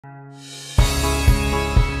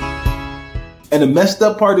And the messed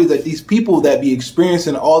up part is that these people that be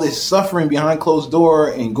experiencing all this suffering behind closed door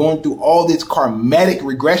and going through all this karmatic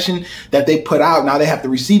regression that they put out, now they have to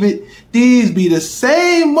receive it. These be the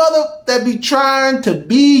same mother that be trying to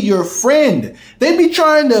be your friend. They be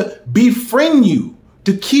trying to befriend you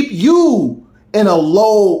to keep you in a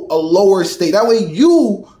lower state. That way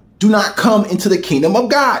you do not come into the kingdom of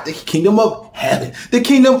God, the kingdom of heaven, the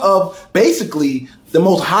kingdom of basically the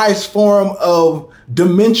most highest form of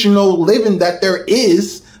dimensional living that there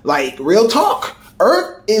is. Like, real talk.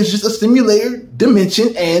 Earth is just a simulated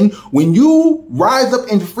dimension, and when you rise up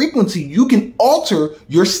in frequency, you can alter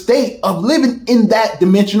your state of living in that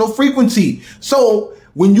dimensional frequency. So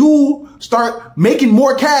when you start making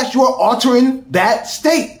more cash, you are altering that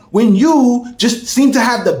state. When you just seem to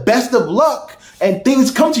have the best of luck and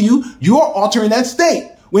things come to you, you are altering that state.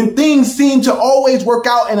 When things seem to always work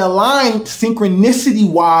out and align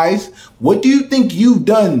synchronicity-wise, what do you think you've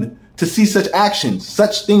done to see such actions?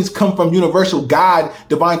 Such things come from universal God,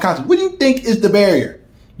 divine consciousness. What do you think is the barrier?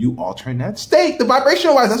 You altering that state, the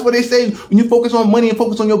vibrational-wise. That's what they say. When you focus on money and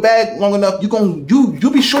focus on your bag long enough,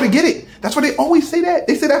 you'll be sure to get it. That's why they always say that.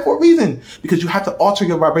 They say that for a reason, because you have to alter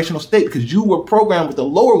your vibrational state, because you were programmed with the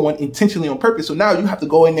lower one intentionally on purpose. So now you have to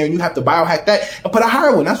go in there and you have to biohack that and put a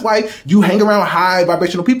higher one. That's why you hang around high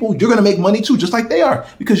vibrational people. You're going to make money too, just like they are,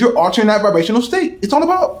 because you're altering that vibrational state. It's all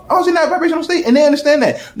about altering that vibrational state. And they understand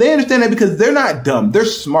that. They understand that because they're not dumb. They're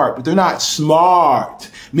smart, but they're not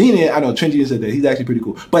smart. Meaning, I know Trendy said that. He's actually pretty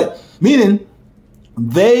cool. But meaning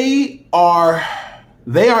they are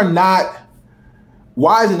not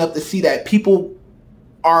wise enough to see that people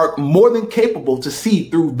are more than capable to see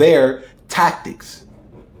through their tactics,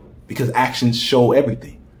 because actions show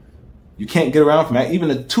everything. You can't get around from that. Even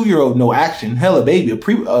a 2-year-old, no action. Hell, a baby,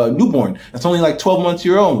 a newborn that's only like 12 months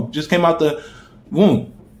old, just came out the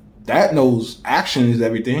womb. That knows action is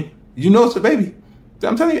everything. You know it's a baby.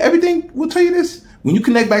 I'm telling you, everything will tell you this. When you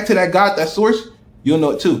connect back to that God, that source, you'll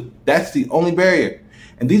know it too. That's the only barrier.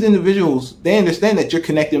 And these individuals, they understand that you're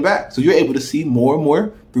connecting back. So you're able to see more and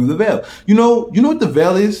more through the veil. You know what the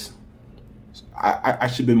veil is? I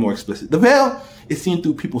should be more explicit. The veil is seeing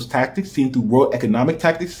through people's tactics, seeing through world economic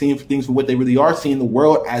tactics, seeing things for what they really are, seeing the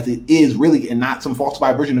world as it is really, and not some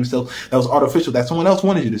falsified version of themselves that was artificial, that someone else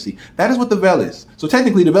wanted you to see. That is what the veil is. So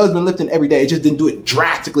technically the veil has been lifting every day. It just didn't do it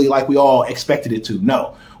drastically like we all expected it to.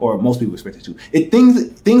 No. Or most people expect it to.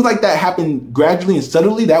 Things like that happen gradually and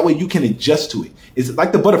subtly. That way you can adjust to it. It's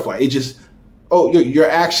like the butterfly. It just, your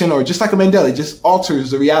action, or just like a Mandela, it just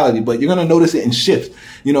alters the reality, but you're going to notice it in shifts.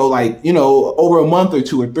 Over a month or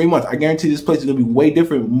 2 or 3 months, I guarantee this place is going to be way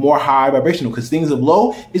different, more high vibrational, because things of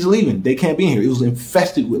low is leaving. They can't be in here. It was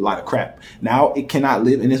infested with a lot of crap. Now it cannot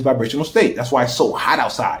live in this vibrational state. That's why it's so hot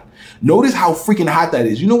outside. Notice how freaking hot that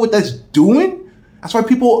is. You know what that's doing? That's why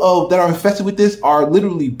people that are infested with this are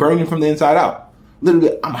literally burning from the inside out.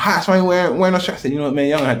 Literally, I'm hot, so I ain't wearing no shirt. I said, you know what, man,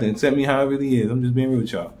 y'all don't have to accept me how it really is. I'm just being real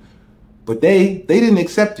with y'all. But they didn't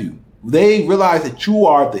accept you. They realized that you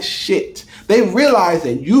are the shit. They realized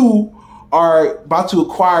that you are about to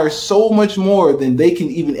acquire so much more than they can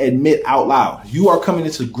even admit out loud. You are coming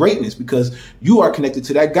into greatness because you are connected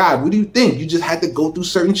to that God. What do you think? You just had to go through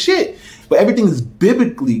certain shit. But everything is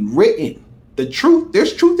biblically written. The truth,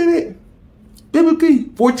 there's truth in it. Biblically,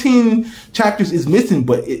 14 chapters is missing,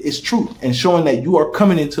 but it's truth and showing that you are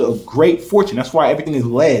coming into a great fortune. That's why everything is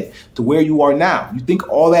led to where you are now. You think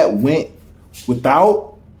all that went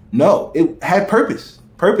without? No, it had purpose.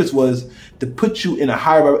 Purpose was to put you in a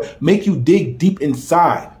higher, make you dig deep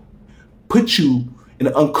inside, put you in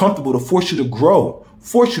the uncomfortable, to force you to grow,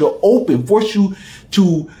 force you to open, force you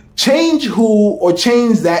to change who, or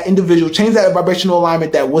change that individual, change that vibrational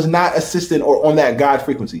alignment that was not assisting or on that God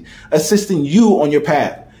frequency, assisting you on your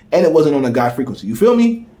path. And it wasn't on a God frequency. You feel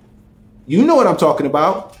me? You know what I'm talking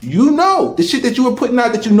about. You know the shit that you were putting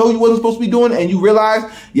out that you know you wasn't supposed to be doing, and you realize,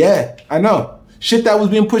 yeah, I know. Shit that was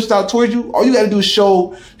being pushed out towards you. All you got to do is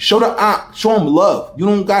show them love. You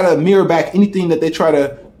don't got to mirror back anything that they try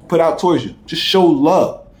to put out towards you. Just show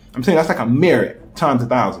love. I'm saying that's like a mirror times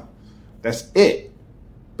 1,000. That's it.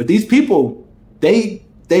 But these people, they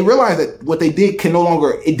realize that what they did can no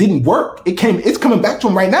longer, it didn't work. It's coming back to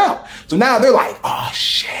them right now. So now they're like, oh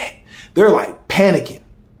shit. They're like panicking.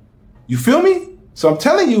 You feel me? So I'm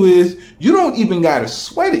telling you is, you don't even got to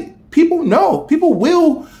sweat it. People know, people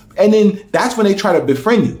will. And then that's when they try to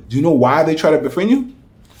befriend you. Do you know why they try to befriend you?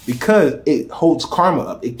 Because it holds karma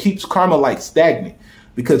up. It keeps karma like stagnant.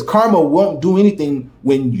 Because karma won't do anything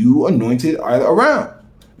when you anointed are around.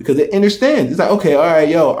 Because it understands. It's like, okay, all right,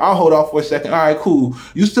 yo, I'll hold off for a second. All right, cool.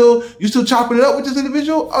 You still chopping it up with this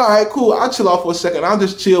individual? All right, cool. I'll chill off for a second. I'll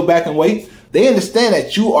just chill back and wait. They understand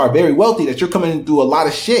that you are very wealthy, that you're coming through a lot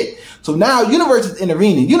of shit. So now universe is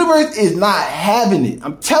intervening. Universe is not having it.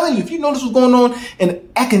 I'm telling you, if you notice what's going on in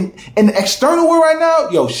the external world right now,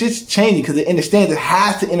 yo, shit's changing because it understands it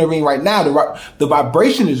has to intervene right now. The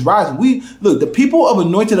vibration is rising. Look, the people of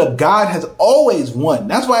anointed of God has always won.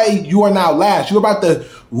 That's why you are now last. You're about to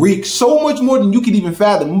reap so much more than you can even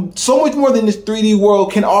fathom. So much more than this 3D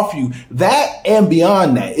world can offer you. That and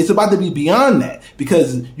beyond that. It's about to be beyond that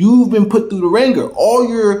because you've been put through the ringer. All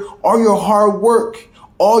your hard work,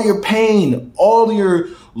 all your pain, all your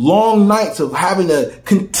long nights of having to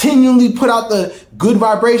continually put out the good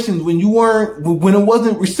vibrations when it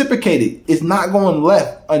wasn't reciprocated, it's not going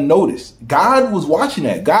left unnoticed. God was watching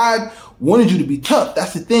that. God wanted you to be tough.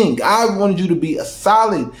 That's the thing. God wanted you to be a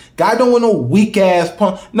solid. God don't want no weak ass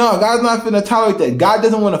punk. No, God's not going to tolerate that. God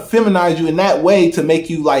doesn't want to feminize you in that way to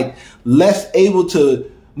make you like less able to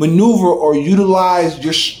maneuver or utilize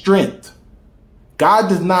your strength. God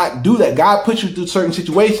does not do that. God puts you through certain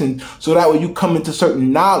situations so that way you come into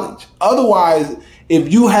certain knowledge. Otherwise,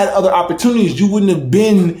 if you had other opportunities, you wouldn't have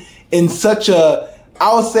been in such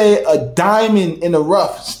I would say a diamond in a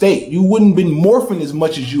rough state. You wouldn't have been morphing as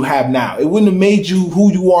much as you have now. It wouldn't have made you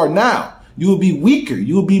who you are now. You would be weaker.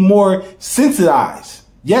 You would be more sensitized.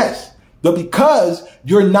 Yes. But because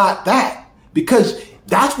you're not that, because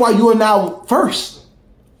that's why you are now first.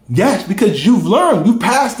 Yes, because you've learned, you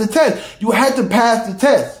passed the test. You had to pass the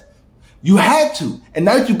test. You had to. And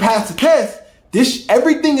now that you passed the test,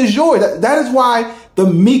 everything is yours. That is why the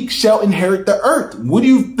meek shall inherit the earth. What do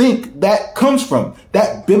you think that comes from?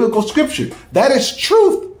 That biblical scripture. That is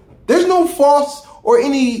truth. There's no false or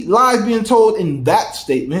any lies being told in that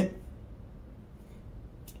statement.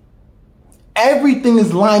 Everything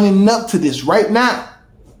is lining up to this right now.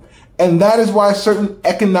 And that is why certain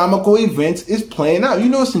economical events is playing out. You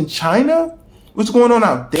notice in China, what's going on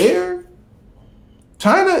out there?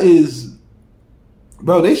 China is,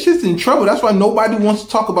 bro, they shit's in trouble. That's why nobody wants to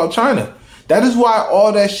talk about China. That is why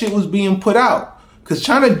all that shit was being put out. Because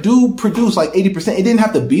China do produce like 80%. It didn't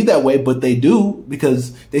have to be that way, but they do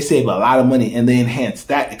because they save a lot of money and they enhance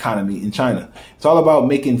that economy in China. It's all about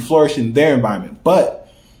making flourish in their environment.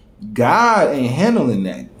 But God ain't handling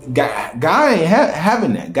that. God ain't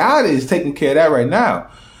having that. God is taking care of that right now.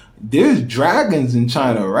 There's dragons in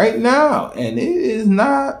China right now. And it is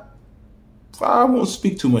not, I won't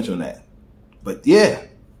speak too much on that. But yeah,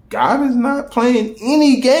 God is not playing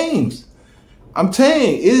any games. I'm telling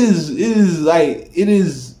you, it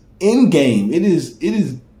is in game. It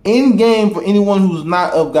is in game for anyone who's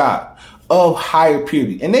not of God, of higher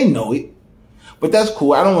purity. And they know it. But that's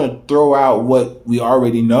cool. I don't want to throw out what we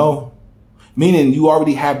already know. Meaning you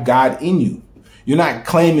already have God in you. You're not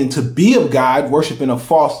claiming to be of God, worshiping a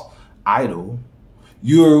false idol.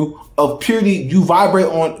 You're of purity. You vibrate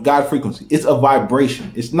on God frequency. It's a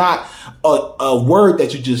vibration. It's not a word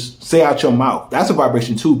that you just say out your mouth. That's a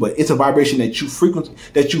vibration too, but it's a vibration that you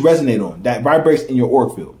resonate on, that vibrates in your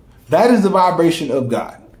auric field. That is the vibration of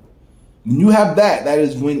God. When you have that, that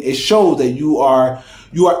is when it shows that you are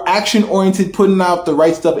action oriented, putting out the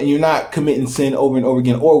right stuff, and you're not committing sin over and over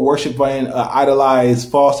again, or worshiping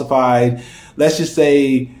idolized, falsified, let's just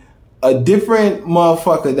say a different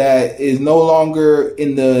motherfucker that is no longer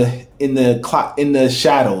in the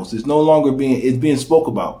shadows. It's no longer being spoke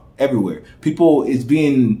about everywhere. People,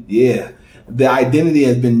 the identity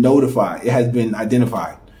has been notified. It has been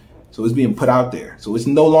identified. So it's being put out there. So it's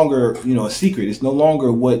no longer, a secret. It's no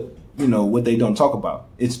longer what they don't talk about.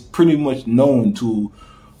 It's pretty much known to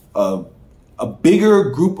a bigger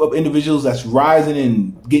group of individuals that's rising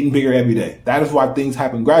and getting bigger every day. That is why things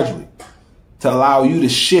happen gradually, to allow you to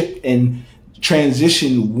shift and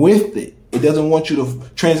transition with it. It doesn't want you to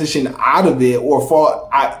transition out of it or fall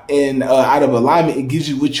out of alignment. It gives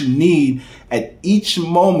you what you need at each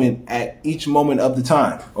moment of the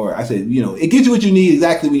time. Or I said, it gives you what you need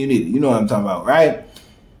exactly when you need it. You know what I'm talking about, right?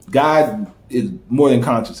 God is more than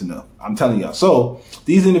conscious enough. I'm telling y'all. So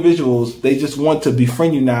these individuals, they just want to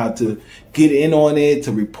befriend you now, to get in on it,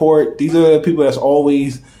 to report. These are the people that's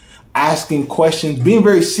always asking questions, being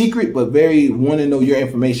very secret, but very want to know your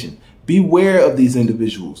information. Beware of these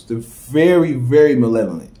individuals. They're very, very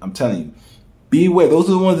malevolent. I'm telling you. Beware. Those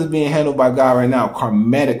are the ones that are being handled by God right now,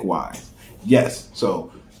 karmatic wise. Yes.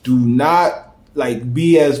 So do not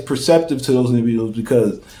be as perceptive to those individuals,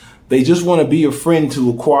 because they just want to be your friend to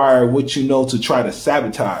acquire what you know, to try to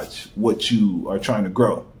sabotage what you are trying to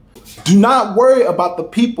grow. Do not worry about the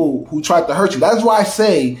people who tried to hurt you. That's why I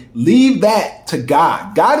say leave that to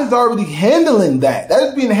God. God is already handling that. That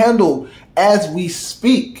is being handled as we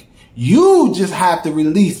speak. You just have to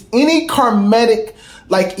release any karmatic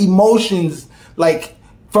emotions,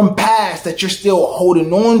 from past that you're still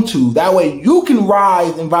holding on to. That way you can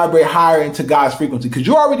rise and vibrate higher into God's frequency, because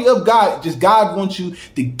you're already of God. Just God wants you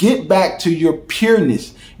to get back to your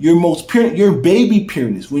pureness, your most pure, your baby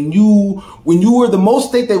pureness. When you were the most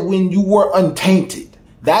state that when you were untainted.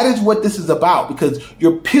 That is what this is about, because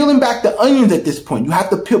you're peeling back the onions at this point. You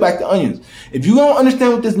have to peel back the onions. If you don't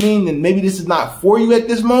understand what this means, then maybe this is not for you at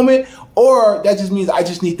this moment, or that just means I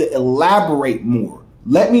just need to elaborate more.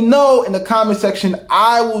 Let me know in the comment section.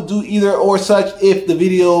 I will do either or such if the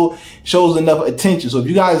video shows enough attention. So if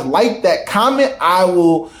you guys like that comment, I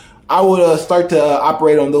would start to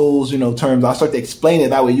operate on those, terms. I'll start to explain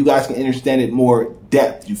it. That way you guys can understand it more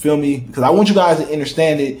depth. You feel me? Because I want you guys to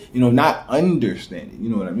understand it, not understand it. You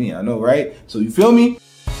know what I mean? I know, right? So you feel me?